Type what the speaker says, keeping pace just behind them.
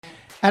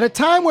At a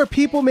time where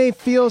people may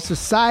feel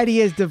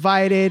society is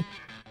divided,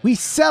 we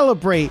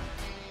celebrate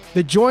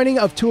the joining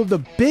of two of the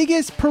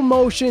biggest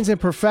promotions in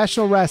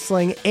professional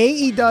wrestling,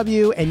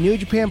 AEW and New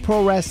Japan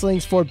Pro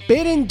Wrestling's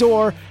Forbidden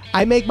Door.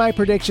 I make my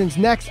predictions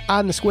next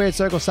on the Squared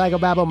Circle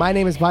Psychobabble. My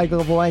name is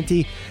Michael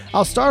Valenti.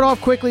 I'll start off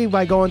quickly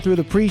by going through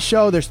the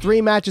pre-show. There's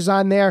 3 matches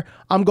on there.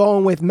 I'm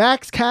going with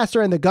Max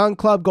Caster and the Gun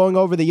Club going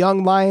over the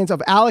Young Lions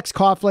of Alex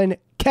Coughlin,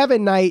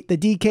 Kevin Knight, the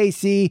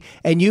DKC,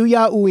 and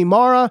Yuya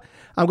Uemura.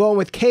 I'm going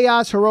with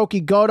Chaos,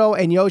 Hiroki Goto,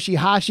 and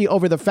Yoshihashi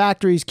over the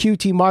Factories,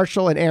 QT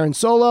Marshall and Aaron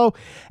Solo.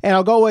 And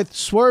I'll go with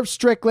Swerve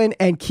Strickland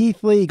and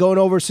Keith Lee going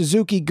over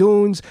Suzuki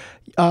Goons,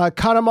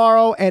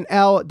 Kanemaru, and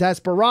El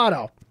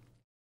Desperado.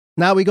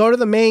 Now we go to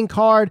the main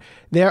card.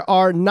 There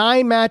are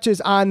 9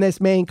 matches on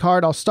this main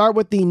card. I'll start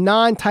with the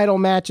non-title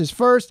matches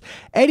first.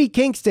 Eddie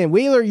Kingston,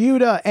 Wheeler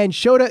Yuta, and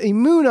Shota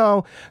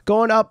Umino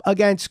going up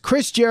against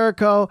Chris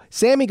Jericho,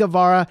 Sammy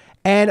Guevara,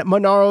 and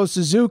Minoru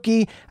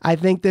Suzuki. I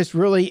think this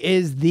really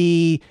is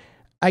the,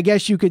 I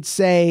guess you could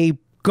say,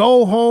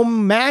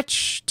 go-home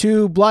match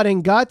to Blood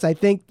and Guts. I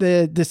think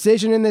the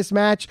decision in this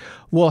match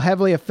will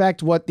heavily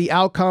affect what the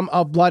outcome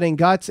of Blood and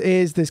Guts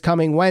is this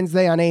coming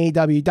Wednesday on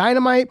AEW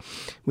Dynamite.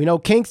 We know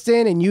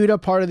Kingston and Yuta,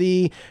 part of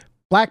the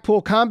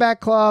Blackpool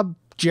Combat Club.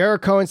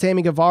 Jericho and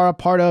Sammy Guevara,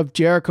 part of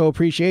Jericho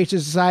Appreciation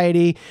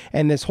Society.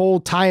 And this whole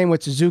tie-in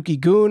with Suzuki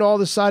Goon all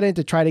of a sudden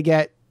to try to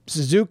get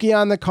Suzuki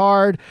on the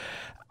card.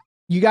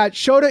 You got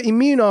Shota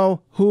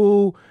Umino,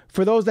 who,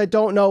 for those that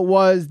don't know,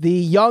 was the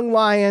young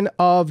lion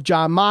of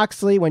Jon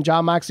Moxley when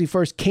Jon Moxley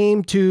first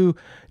came to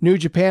New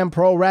Japan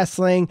Pro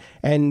Wrestling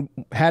and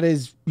had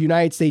his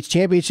United States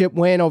Championship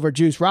win over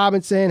Juice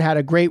Robinson, had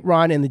a great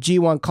run in the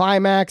G1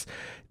 Climax.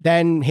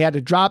 Then he had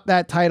to drop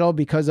that title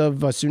because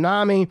of a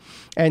tsunami.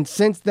 And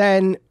since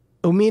then,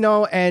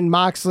 Umino and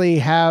Moxley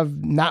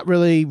have not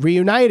really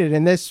reunited.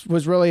 And this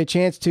was really a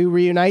chance to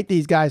reunite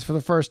these guys for the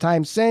first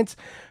time since.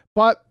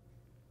 But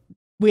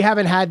we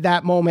haven't had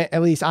that moment,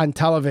 at least on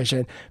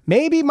television.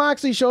 Maybe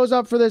Moxley shows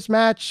up for this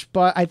match,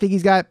 but I think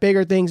he's got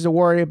bigger things to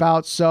worry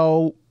about,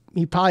 so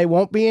he probably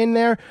won't be in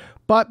there.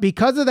 But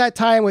because of that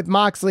time with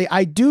Moxley,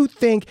 I do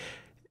think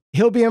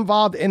he'll be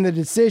involved in the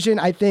decision.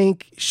 I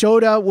think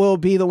Shota will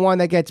be the one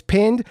that gets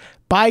pinned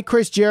by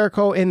Chris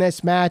Jericho in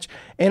this match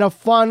in a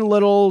fun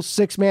little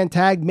 6-man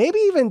tag, maybe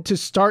even to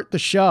start the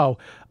show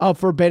of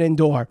Forbidden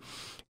Door.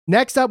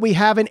 Next up, we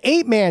have an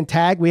 8-man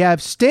tag. We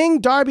have Sting,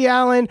 Darby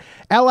Allin,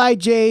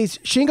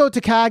 LIJs, Shingo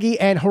Takagi,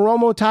 and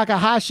Hiromu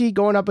Takahashi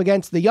going up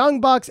against the Young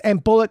Bucks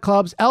and Bullet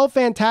Club's El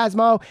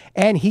Phantasmo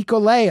and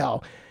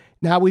Hikuleo.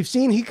 Now, we've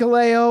seen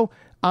Hikuleo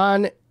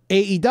on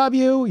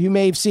AEW. You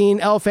may have seen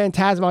El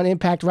Phantasmo on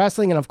Impact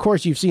Wrestling, and of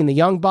course, you've seen the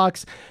Young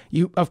Bucks.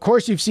 You've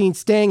seen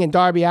Sting and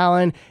Darby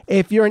Allin.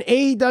 If you're an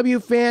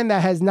AEW fan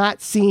that has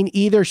not seen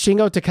either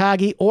Shingo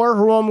Takagi or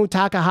Hiromu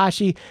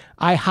Takahashi,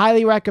 I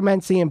highly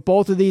recommend seeing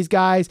both of these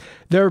guys.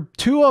 They're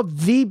 2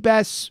 of the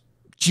best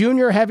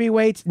junior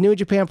heavyweights New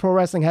Japan Pro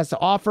Wrestling has to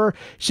offer.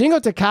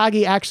 Shingo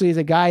Takagi actually is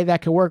a guy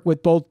that can work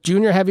with both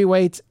junior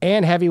heavyweights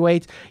and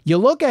heavyweights. You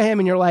look at him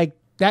and you're like,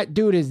 that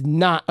dude is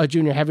not a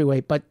junior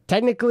heavyweight, but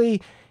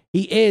technically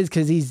he is,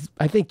 because he's,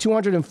 I think,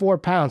 204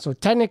 pounds. So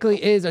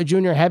technically is a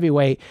junior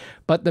heavyweight,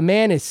 but the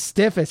man is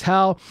stiff as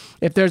hell.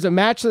 If there's a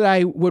match that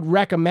I would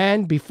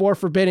recommend before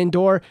Forbidden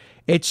Door,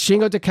 it's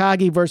Shingo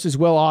Takagi versus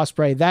Will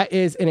Ospreay. That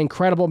is an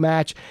incredible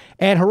match.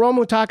 And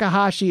Hiromu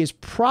Takahashi is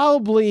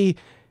probably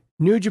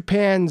New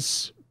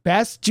Japan's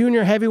best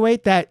junior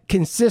heavyweight that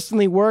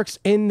consistently works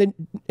in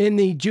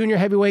the junior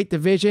heavyweight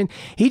division.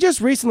 He just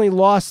recently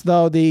lost,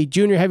 though, the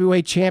junior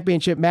heavyweight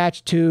championship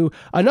match to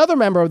another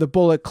member of the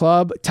Bullet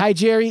Club,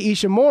 Taijiri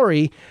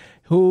Ishimori,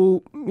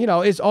 who, you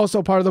know, is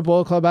also part of the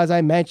Bullet Club, as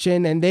I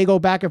mentioned, and they go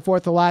back and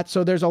forth a lot.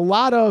 So there's a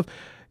lot of,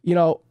 you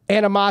know,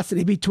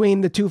 animosity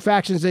between the two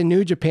factions in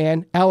New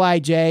Japan,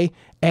 LIJ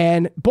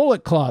and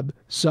Bullet Club.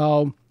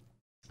 So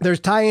there's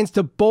tie-ins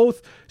to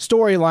both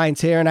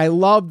storylines here, and I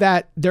love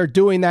that they're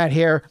doing that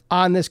here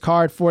on this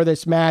card for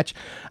this match.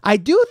 I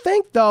do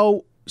think,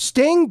 though,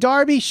 Sting,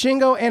 Darby,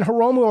 Shingo, and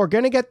Hiromu are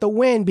going to get the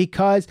win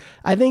because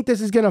I think this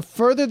is going to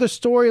further the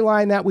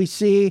storyline that we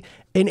see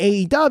in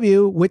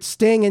AEW with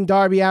Sting and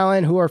Darby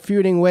Allin, who are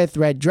feuding with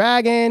Red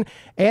Dragon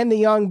and the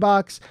Young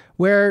Bucks,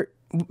 where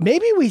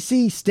maybe we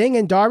see Sting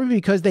and Darby,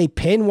 because they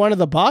pin one of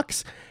the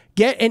Bucks,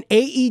 get an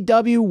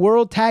AEW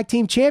World Tag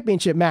Team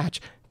Championship match.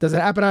 Does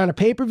it happen on a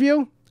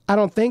pay-per-view? I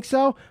don't think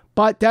so,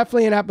 but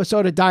definitely an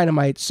episode of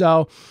Dynamite.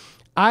 So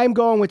I'm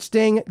going with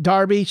Sting,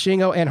 Darby,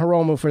 Shingo, and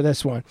Hiromu for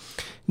this one.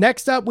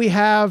 Next up, we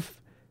have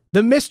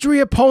the mystery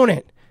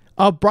opponent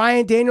of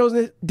Bryan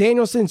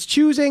Danielson's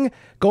choosing,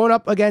 going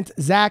up against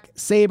Zack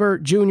Sabre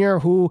Jr.,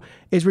 who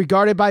is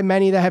regarded by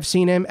many that have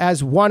seen him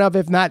as one of,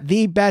 if not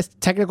the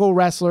best technical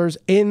wrestlers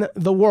in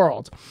the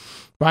world.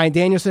 Bryan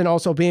Danielson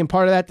also being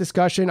part of that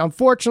discussion.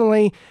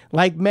 Unfortunately,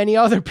 like many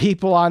other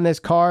people on this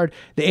card,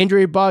 the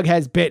injury bug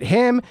has bit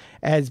him,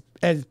 has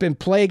been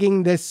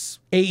plaguing this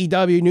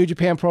AEW New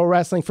Japan Pro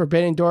Wrestling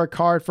Forbidden Door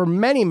card for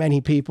many,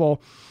 many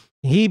people.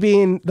 He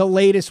being the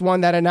latest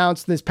one that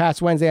announced this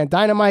past Wednesday on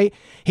Dynamite.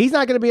 He's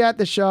not going to be at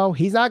the show.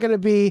 He's not going to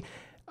be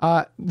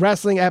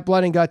wrestling at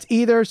Blood and Guts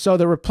either. So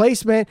the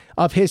replacement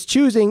of his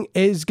choosing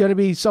is going to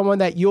be someone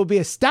that you'll be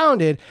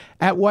astounded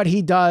at what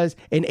he does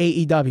in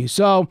AEW.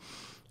 So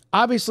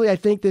obviously, I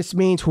think this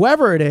means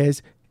whoever it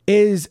is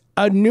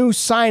a new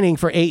signing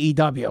for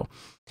AEW.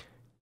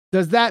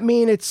 Does that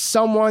mean it's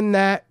someone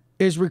that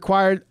is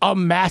required a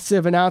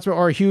massive announcement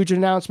or a huge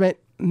announcement?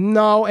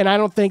 No, and I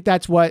don't think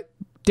that's what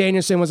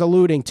Danielson was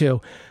alluding to.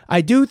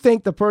 I do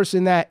think the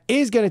person that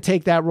is going to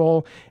take that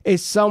role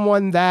is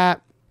someone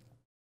that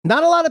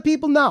not a lot of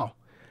people know.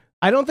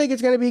 I don't think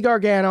it's going to be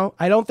Gargano.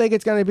 I don't think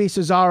it's going to be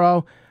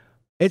Cesaro.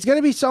 It's going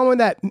to be someone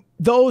that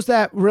those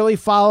that really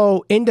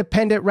follow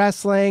independent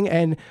wrestling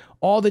and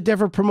all the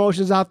different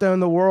promotions out there in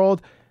the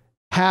world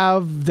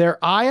have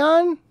their eye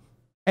on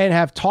and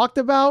have talked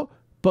about,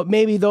 but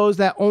maybe those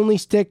that only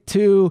stick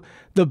to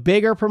the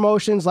bigger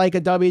promotions like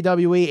a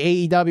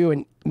WWE, AEW,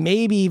 and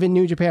maybe even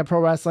New Japan Pro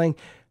Wrestling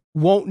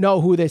won't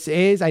know who this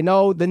is. I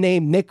know the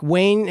name Nick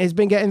Wayne has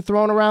been getting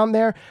thrown around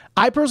there.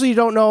 I personally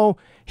don't know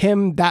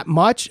him that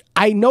much.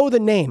 I know the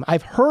name.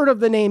 I've heard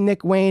of the name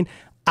Nick Wayne.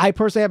 I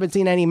personally haven't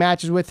seen any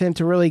matches with him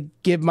to really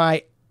give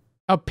my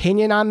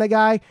opinion on the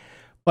guy.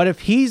 But if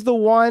he's the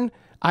one,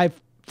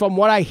 from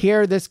what I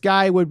hear, this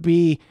guy would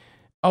be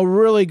a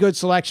really good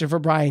selection for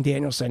Bryan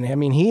Danielson. I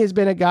mean, he has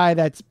been a guy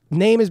that's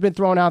name has been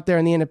thrown out there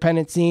in the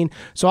independent scene.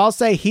 So I'll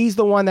say he's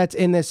the one that's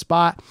in this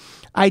spot.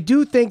 I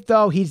do think,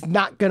 though, he's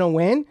not going to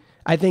win.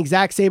 I think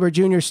Zack Sabre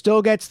Jr.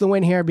 still gets the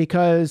win here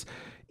because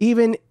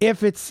even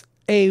if it's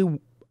a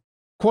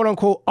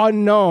quote-unquote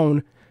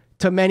unknown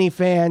to many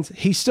fans,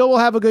 he still will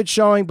have a good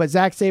showing, but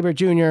Zack Sabre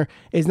Jr.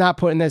 is not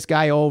putting this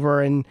guy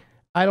over, and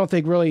I don't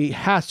think really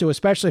has to,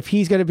 especially if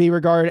he's going to be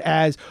regarded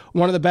as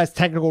one of the best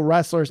technical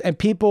wrestlers, and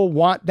people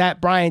want that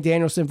Bryan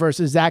Danielson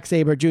versus Zack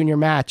Sabre Jr.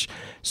 match.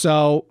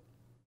 So,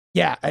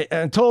 yeah,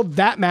 until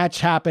that match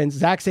happens,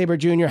 Zack Sabre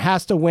Jr.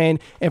 has to win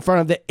in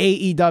front of the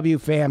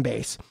AEW fan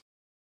base.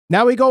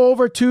 Now we go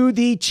over to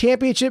the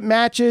championship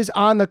matches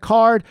on the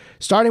card,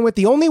 starting with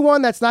the only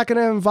one that's not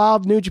going to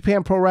involve New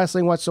Japan Pro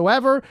Wrestling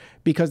whatsoever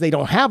because they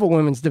don't have a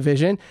women's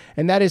division,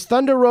 and that is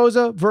Thunder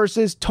Rosa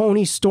versus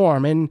Toni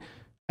Storm. And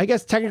I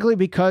guess technically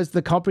because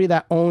the company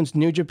that owns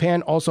New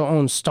Japan also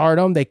owns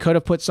Stardom, they could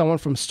have put someone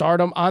from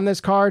Stardom on this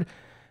card.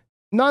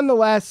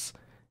 Nonetheless,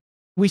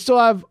 we still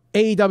have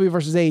AEW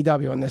versus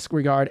AEW in this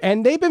regard.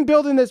 And they've been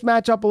building this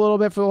match up a little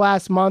bit for the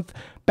last month.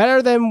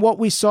 Better than what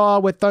we saw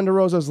with Thunder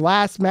Rosa's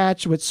last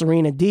match with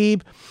Serena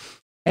Deeb.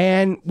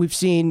 And we've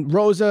seen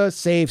Rosa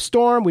save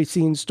Storm. We've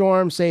seen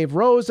Storm save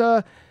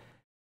Rosa.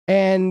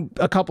 And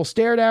a couple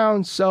stare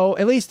downs. So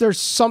at least there's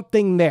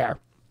something there.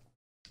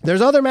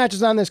 There's other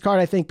matches on this card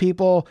I think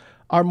people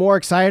are more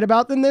excited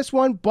about than this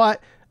one,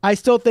 but I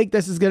still think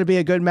this is going to be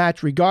a good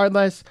match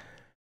regardless.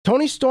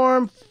 Toni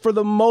Storm, for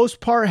the most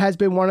part, has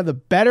been one of the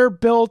better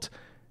built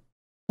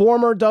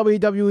former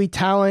WWE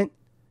talent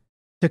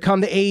to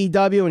come to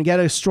AEW and get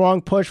a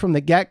strong push from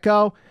the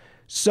get-go.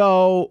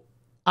 So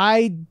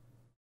I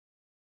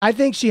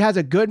think she has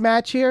a good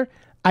match here.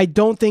 I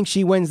don't think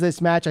she wins this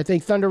match. I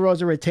think Thunder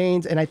Rosa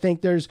retains, and I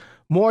think there's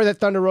more that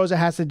Thunder Rosa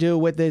has to do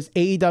with this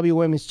AEW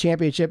Women's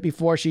Championship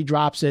before she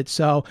drops it.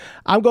 So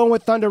I'm going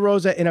with Thunder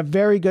Rosa in a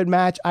very good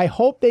match. I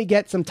hope they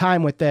get some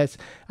time with this.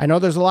 I know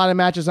there's a lot of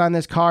matches on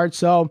this card,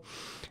 so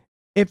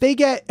if they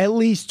get at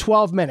least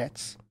 12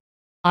 minutes,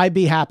 I'd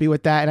be happy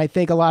with that, and I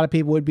think a lot of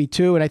people would be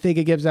too, and I think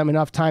it gives them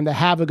enough time to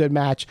have a good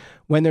match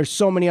when there's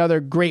so many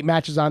other great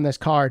matches on this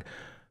card.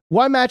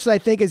 One match that I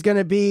think is going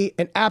to be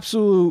an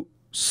absolute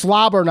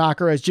slobber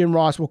knocker, as Jim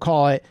Ross will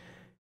call it,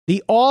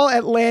 the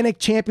All-Atlantic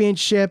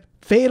Championship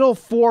Fatal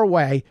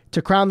 4-Way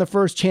to crown the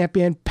first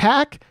champion.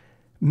 Pac,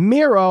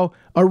 Miro,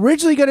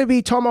 originally going to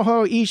be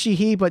Tomohiro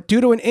Ishii, but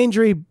due to an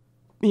injury,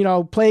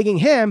 plaguing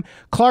him,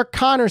 Clark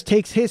Connors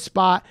takes his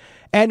spot,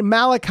 and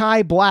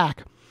Malachi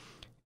Black.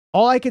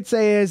 All I could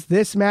say is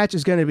this match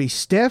is going to be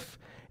stiff.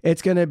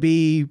 It's going to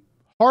be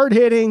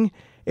hard-hitting.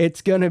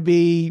 It's going to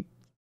be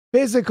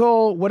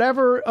physical,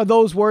 whatever of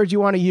those words you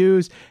want to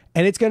use,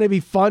 and it's going to be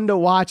fun to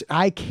watch.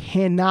 I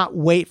cannot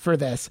wait for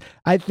this.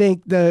 I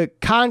think the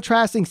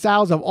contrasting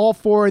styles of all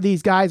four of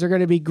these guys are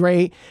going to be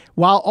great,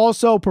 while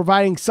also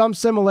providing some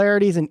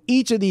similarities in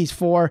each of these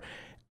four.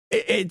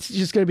 It's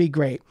just going to be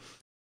great.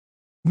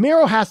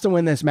 Miro has to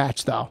win this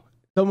match, though.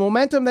 The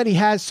momentum that he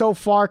has so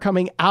far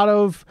coming out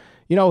of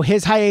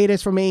his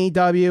hiatus from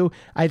AEW,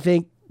 I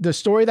think the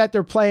story that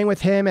they're playing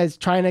with him as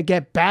trying to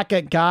get back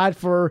at God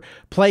for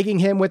plaguing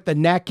him with the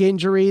neck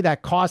injury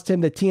that cost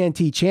him the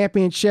TNT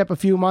Championship a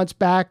few months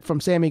back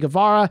from Sammy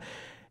Guevara.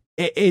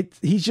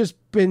 He's just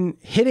been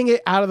hitting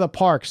it out of the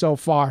park so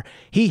far.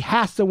 He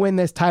has to win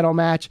this title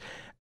match.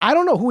 I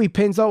don't know who he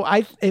pins, though.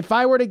 If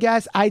I were to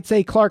guess, I'd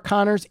say Clark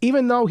Connors,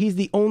 even though he's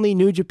the only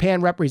New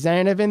Japan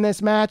representative in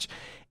this match.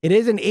 It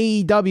is an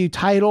AEW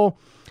title,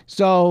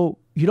 so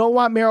you don't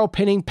want Miro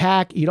pinning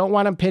Pac. You don't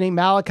want him pinning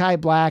Malachi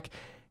Black.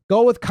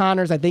 Go with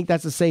Connors. I think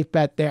that's a safe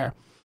bet there.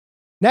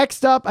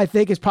 Next up, I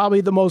think, is probably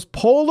the most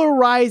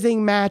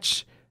polarizing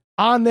match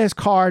on this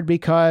card,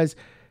 because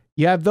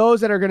you have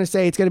those that are going to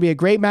say it's going to be a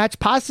great match,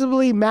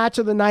 possibly match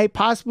of the night,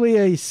 possibly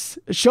a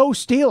show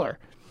stealer.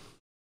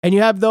 And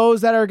you have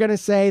those that are going to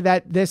say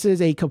that this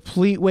is a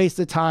complete waste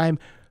of time.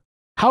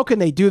 How can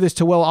they do this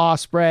to Will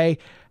Ospreay?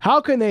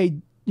 How can they,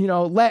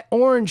 let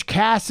Orange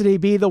Cassidy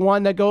be the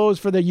one that goes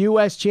for the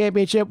U.S.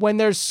 Championship when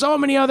there's so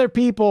many other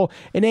people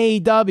in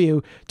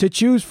AEW to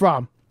choose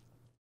from?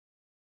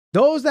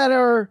 Those that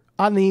are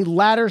on the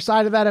latter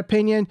side of that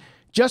opinion,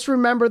 just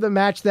remember the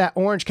match that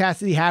Orange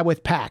Cassidy had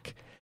with Pac,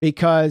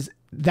 because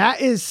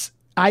that is,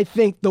 I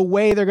think, the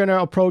way they're going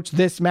to approach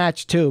this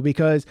match too.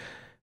 Because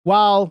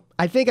while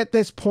I think at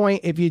this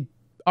point, if you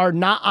are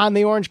not on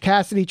the Orange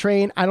Cassidy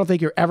train, I don't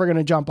think you're ever going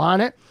to jump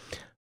on it.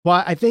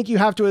 But I think you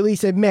have to at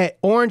least admit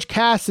Orange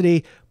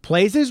Cassidy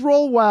plays his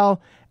role well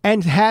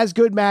and has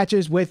good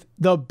matches with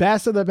the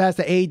best of the best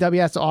that AEW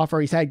has to offer.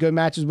 He's had good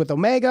matches with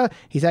Omega.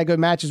 He's had good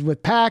matches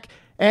with Pac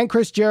and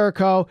Chris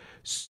Jericho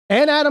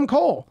and Adam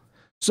Cole.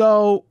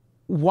 So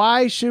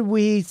why should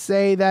we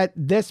say that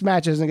this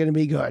match isn't going to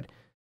be good?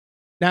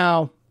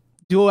 Now,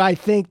 do I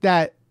think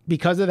that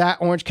because of that,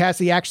 Orange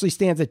Cassidy actually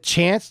stands a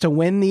chance to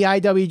win the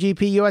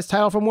IWGP US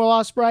title from Will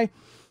Ospreay?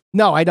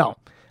 No, I don't.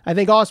 I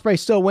think Ospreay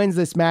still wins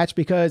this match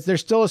because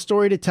there's still a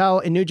story to tell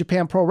in New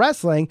Japan Pro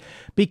Wrestling,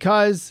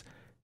 because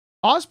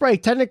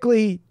Ospreay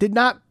technically did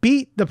not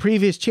beat the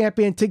previous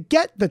champion to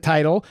get the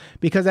title,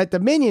 because at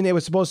Dominion it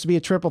was supposed to be a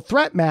triple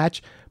threat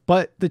match,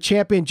 but the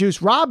champion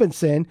Juice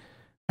Robinson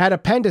had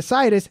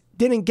appendicitis,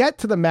 didn't get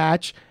to the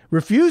match,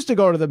 refused to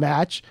go to the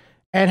match,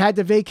 and had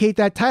to vacate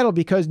that title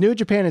because New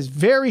Japan is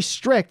very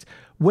strict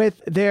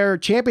with their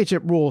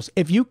championship rules.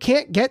 If you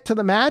can't get to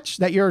the match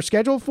that you're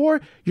scheduled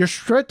for, you're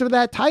stripped of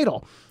that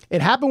title.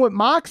 It happened with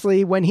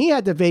Moxley when he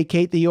had to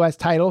vacate the U.S.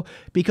 title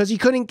because he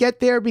couldn't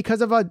get there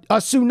because of a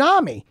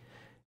tsunami.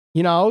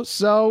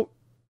 So,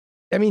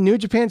 New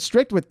Japan's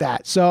strict with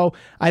that. So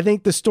I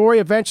think the story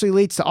eventually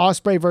leads to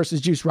Ospreay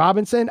versus Juice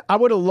Robinson. I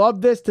would have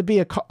loved this to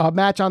be a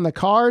match on the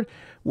card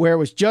where it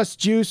was just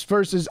Juice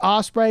versus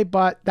Ospreay,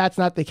 but that's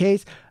not the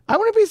case. I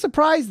wouldn't be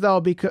surprised,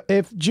 though, because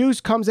if Juice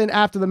comes in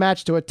after the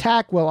match to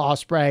attack Will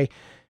Ospreay,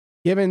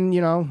 given,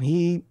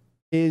 he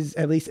is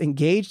at least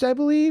engaged, I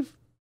believe.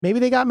 Maybe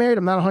they got married.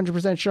 I'm not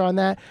 100% sure on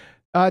that.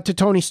 To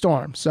Tony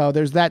Storm. So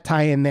there's that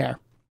tie-in there.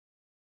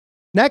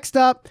 Next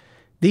up,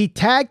 the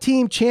Tag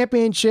Team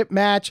Championship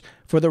match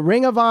for the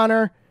Ring of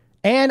Honor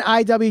and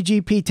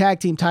IWGP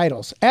Tag Team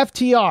titles.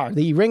 FTR,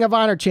 the Ring of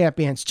Honor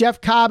champions, Jeff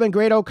Cobb and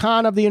Great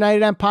O'Khan of the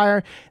United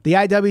Empire, the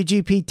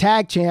IWGP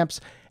Tag Champs,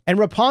 and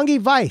Roppongi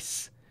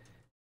Vice,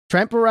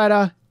 Trent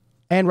Beretta,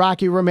 and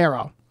Rocky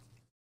Romero.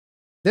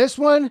 This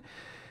one,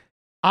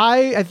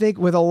 I think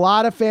with a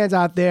lot of fans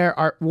out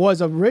there,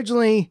 was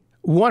originally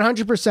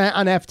 100%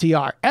 on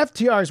FTR.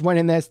 FTR is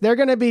winning this. They're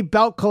going to be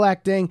belt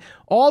collecting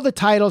all the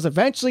titles,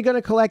 eventually going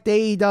to collect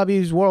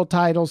AEW's world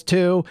titles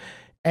too.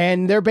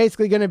 And they're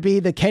basically going to be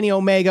the Kenny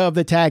Omega of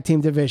the tag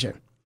team division.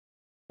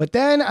 But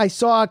then I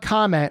saw a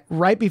comment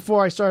right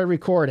before I started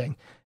recording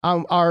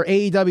on our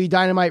AEW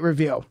Dynamite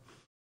review.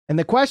 And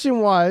the question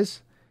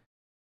was,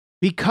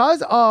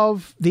 because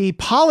of the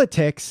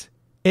politics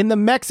in the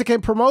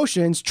Mexican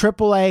promotions,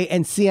 AAA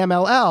and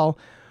CMLL,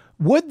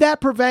 would that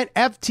prevent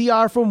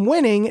FTR from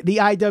winning the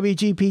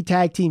IWGP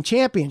Tag Team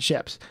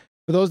Championships?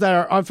 For those that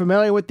are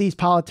unfamiliar with these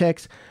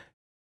politics,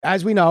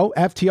 as we know,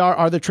 FTR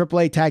are the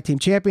AAA Tag Team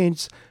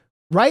Champions.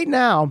 Right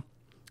now,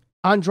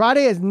 Andrade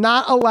is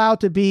not allowed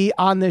to be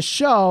on this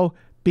show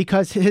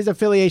because his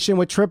affiliation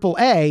with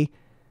AAA,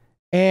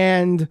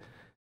 and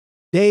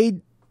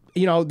they,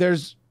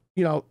 CMLL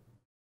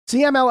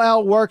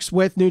works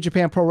with New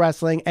Japan Pro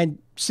Wrestling, and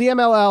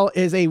CMLL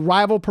is a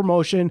rival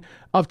promotion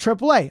of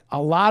AAA,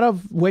 a lot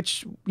of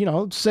which,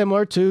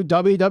 similar to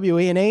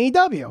WWE and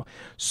AEW.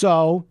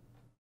 So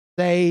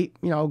they,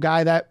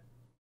 guy that,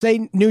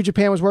 say New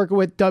Japan was working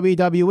with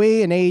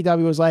WWE and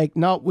AEW was like,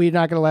 no, we're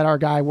not going to let our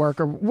guy work,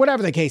 or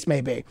whatever the case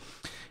may be.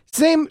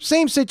 Same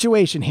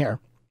situation here.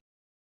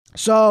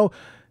 So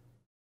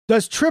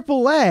does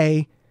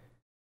AAA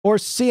or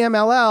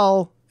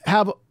CMLL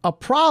have a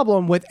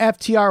problem with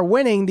FTR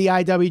winning the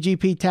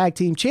IWGP Tag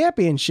Team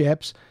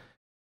Championships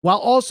while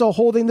also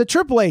holding the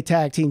AAA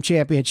Tag Team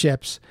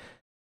Championships?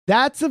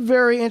 That's a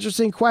very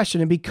interesting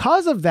question. And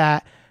because of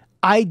that,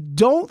 I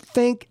don't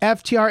think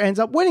FTR ends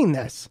up winning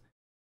this.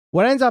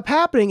 What ends up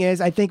happening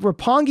is I think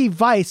Roppongi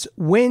Vice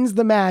wins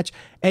the match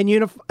and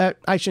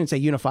I shouldn't say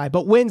unify,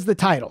 but wins the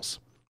titles.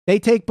 They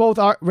take both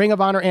our Ring of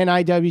Honor and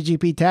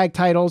IWGP tag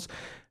titles,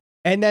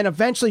 and then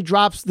eventually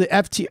drops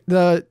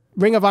the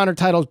Ring of Honor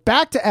titles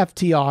back to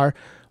FTR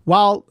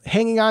while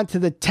hanging on to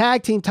the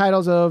tag team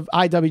titles of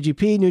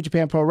IWGP, New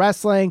Japan Pro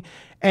Wrestling,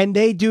 and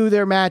they do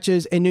their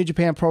matches in New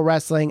Japan Pro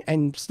Wrestling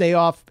and stay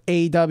off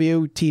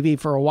AEW TV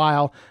for a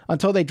while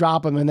until they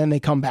drop them, and then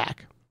they come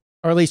back.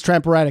 Or at least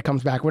Trent Beretta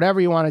comes back,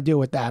 whatever you want to do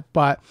with that.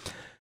 But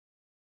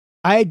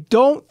I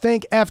don't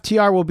think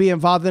FTR will be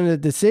involved in the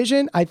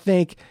decision. I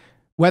think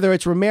whether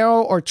it's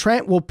Romero or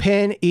Trent will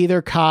pin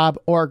either Cobb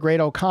or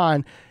Great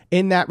O'Khan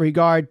in that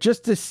regard,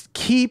 just to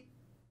keep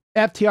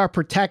FTR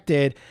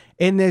protected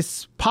in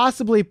this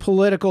possibly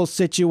political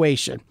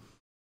situation.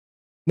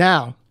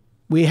 Now,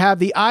 we have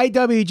the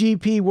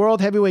IWGP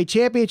World Heavyweight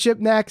Championship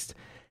next,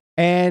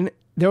 and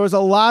there was a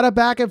lot of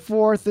back and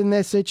forth in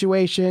this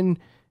situation,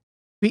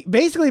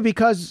 basically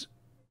because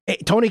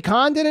Tony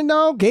Khan didn't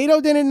know,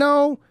 Gato didn't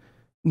know.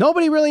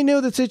 Nobody really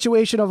knew the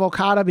situation of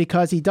Okada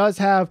because he does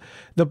have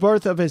the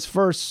birth of his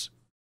first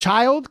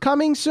child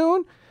coming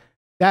soon.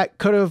 That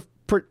could have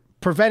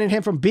prevented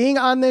him from being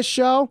on this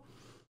show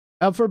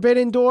of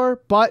Forbidden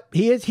Door, but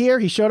he is here.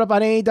 He showed up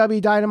on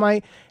AEW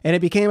Dynamite, and it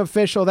became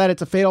official that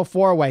it's a fatal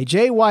four-way.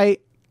 Jay White,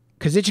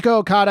 Kazuchika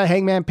Okada,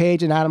 Hangman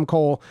Page, and Adam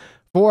Cole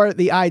for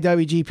the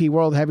IWGP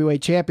World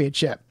Heavyweight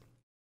Championship.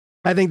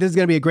 I think this is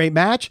going to be a great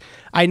match.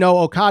 I know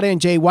Okada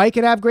and Jay White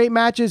can have great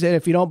matches, and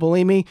if you don't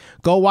believe me,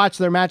 go watch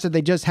their match that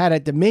they just had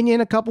at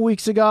Dominion a couple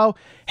weeks ago.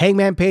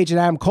 Hangman Page and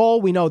Adam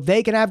Cole, we know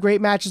they can have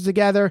great matches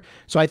together,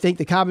 so I think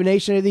the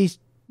combination of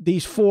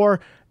these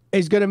four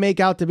is going to make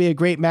out to be a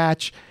great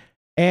match.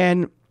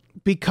 And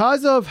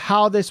because of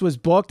how this was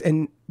booked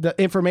and the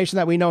information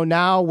that we know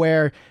now,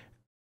 where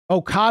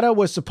Okada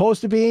was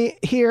supposed to be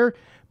here,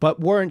 but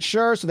weren't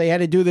sure, so they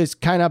had to do this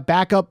kind of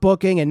backup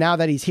booking, and now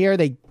that he's here,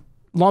 they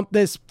lumped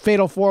this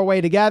fatal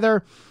four-way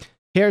together.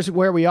 Here's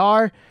where we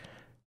are.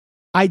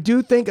 I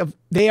do think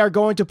they are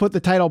going to put the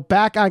title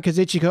back on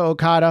Kazuchika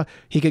Okada.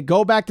 He could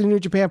go back to New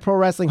Japan Pro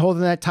Wrestling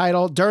holding that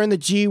title during the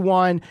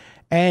G1,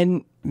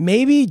 and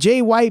maybe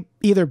Jay White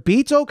either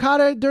beats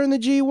Okada during the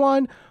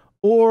G1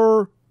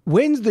 or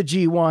wins the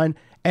G1,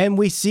 and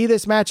we see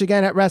this match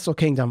again at Wrestle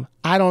Kingdom.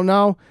 I don't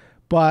know,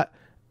 but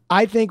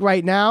I think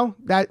right now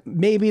that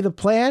may be the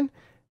plan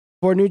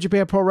for New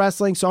Japan Pro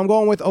Wrestling. So I'm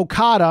going with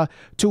Okada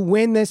to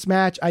win this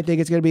match. I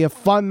think it's going to be a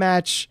fun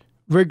match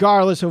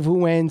regardless of who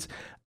wins.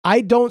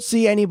 I don't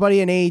see anybody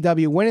in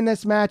AEW winning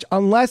this match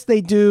unless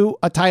they do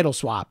a title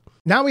swap.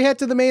 Now we head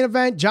to the main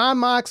event, Jon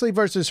Moxley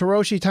versus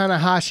Hiroshi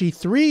Tanahashi.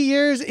 3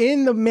 years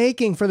in the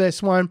making for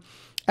this one.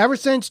 Ever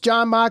since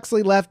Jon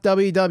Moxley left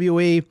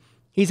WWE,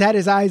 he's had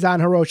his eyes on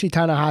Hiroshi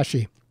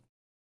Tanahashi.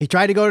 He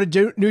tried to go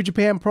to New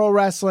Japan Pro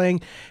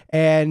Wrestling,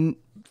 and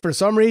for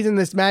some reason,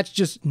 this match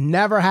just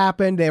never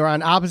happened. They were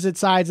on opposite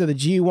sides of the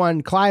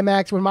G1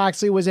 climax when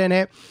Moxley was in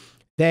it.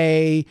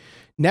 They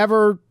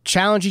never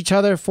challenged each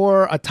other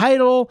for a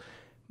title.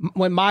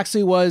 When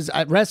Moxley was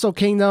at Wrestle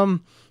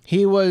Kingdom,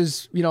 he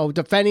was,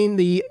 defending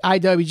the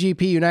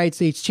IWGP United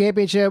States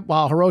Championship,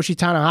 while Hiroshi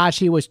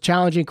Tanahashi was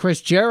challenging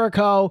Chris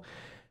Jericho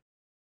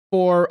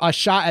for a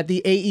shot at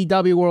the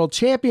AEW World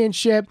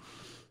Championship.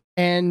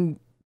 And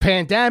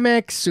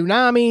pandemics,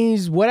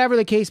 tsunamis, whatever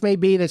the case may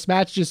be, this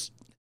match just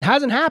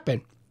hasn't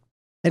happened.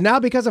 And now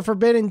because of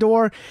Forbidden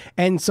Door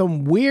and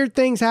some weird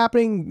things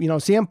happening,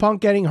 CM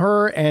Punk getting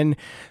hurt and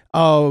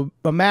a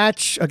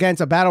match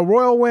against a Battle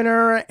Royal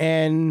winner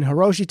and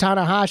Hiroshi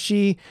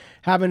Tanahashi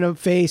having to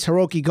face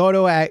Hiroki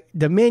Goto at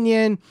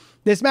Dominion,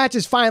 this match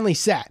is finally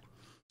set.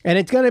 And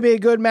it's going to be a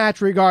good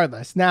match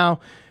regardless. Now,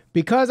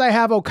 because I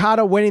have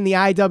Okada winning the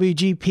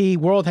IWGP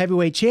World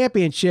Heavyweight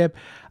Championship,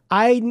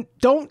 I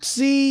don't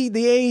see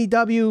the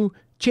AEW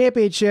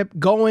Championship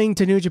going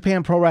to New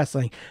Japan Pro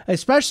Wrestling,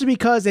 especially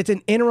because it's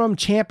an interim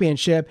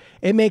championship.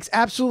 It makes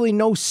absolutely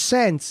no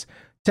sense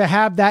to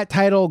have that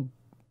title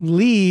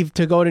leave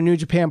to go to New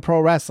Japan Pro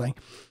Wrestling.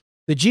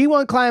 The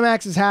G1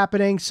 Climax is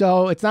happening,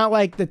 so it's not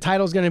like the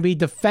title's going to be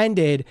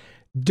defended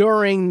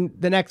during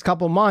the next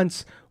couple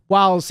months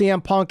while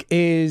CM Punk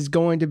is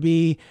going to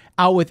be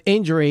out with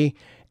injury.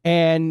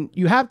 And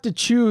you have to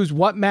choose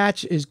what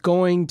match is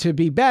going to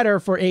be better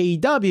for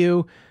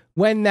AEW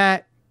when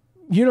that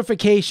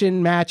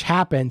unification match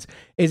happens.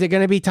 Is it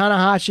going to be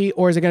Tanahashi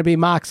or is it going to be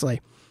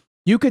Moxley?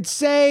 You could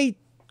say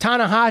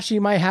Tanahashi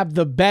might have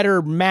the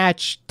better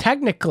match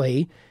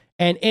technically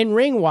and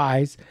in-ring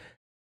wise,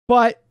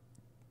 but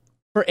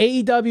for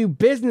AEW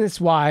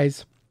business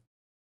wise,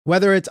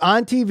 whether it's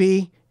on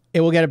TV,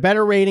 it will get a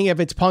better rating if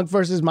it's Punk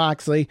versus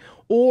Moxley,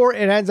 or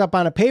it ends up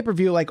on a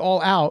pay-per-view like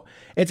All Out.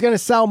 It's going to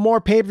sell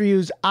more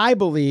pay-per-views, I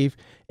believe,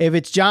 if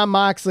it's Jon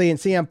Moxley and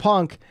CM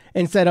Punk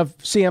instead of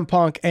CM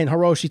Punk and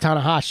Hiroshi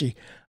Tanahashi.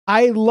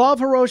 I love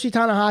Hiroshi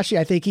Tanahashi.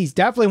 I think he's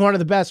definitely one of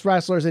the best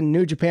wrestlers in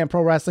New Japan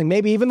Pro Wrestling,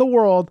 maybe even the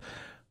world,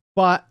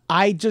 but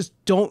I just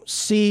don't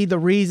see the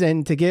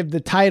reason to give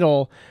the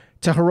title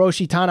to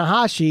Hiroshi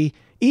Tanahashi,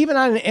 even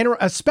on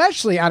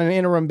especially on an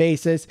interim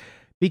basis.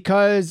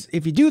 Because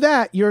if you do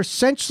that, you're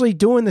essentially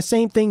doing the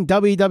same thing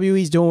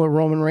WWE's doing with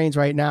Roman Reigns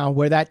right now,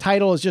 where that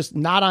title is just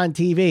not on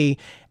TV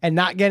and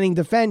not getting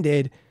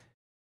defended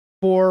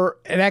for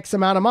an X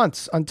amount of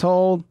months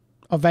until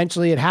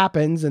eventually it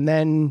happens and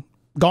then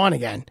gone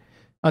again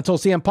until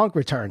CM Punk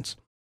returns.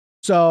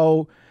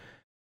 So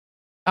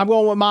I'm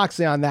going with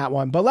Moxley on that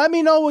one. But let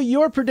me know what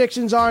your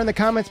predictions are in the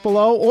comments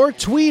below, or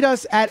tweet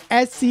us at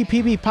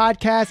SCPB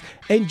Podcast.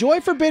 Enjoy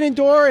Forbidden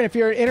Door, and if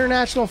you're an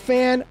international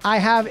fan, I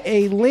have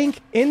a link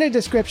in the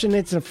description.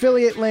 It's an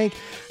affiliate link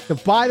to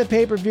buy the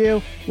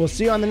pay-per-view. We'll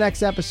see you on the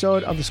next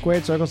episode of the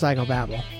Squared Circle Psychobabble.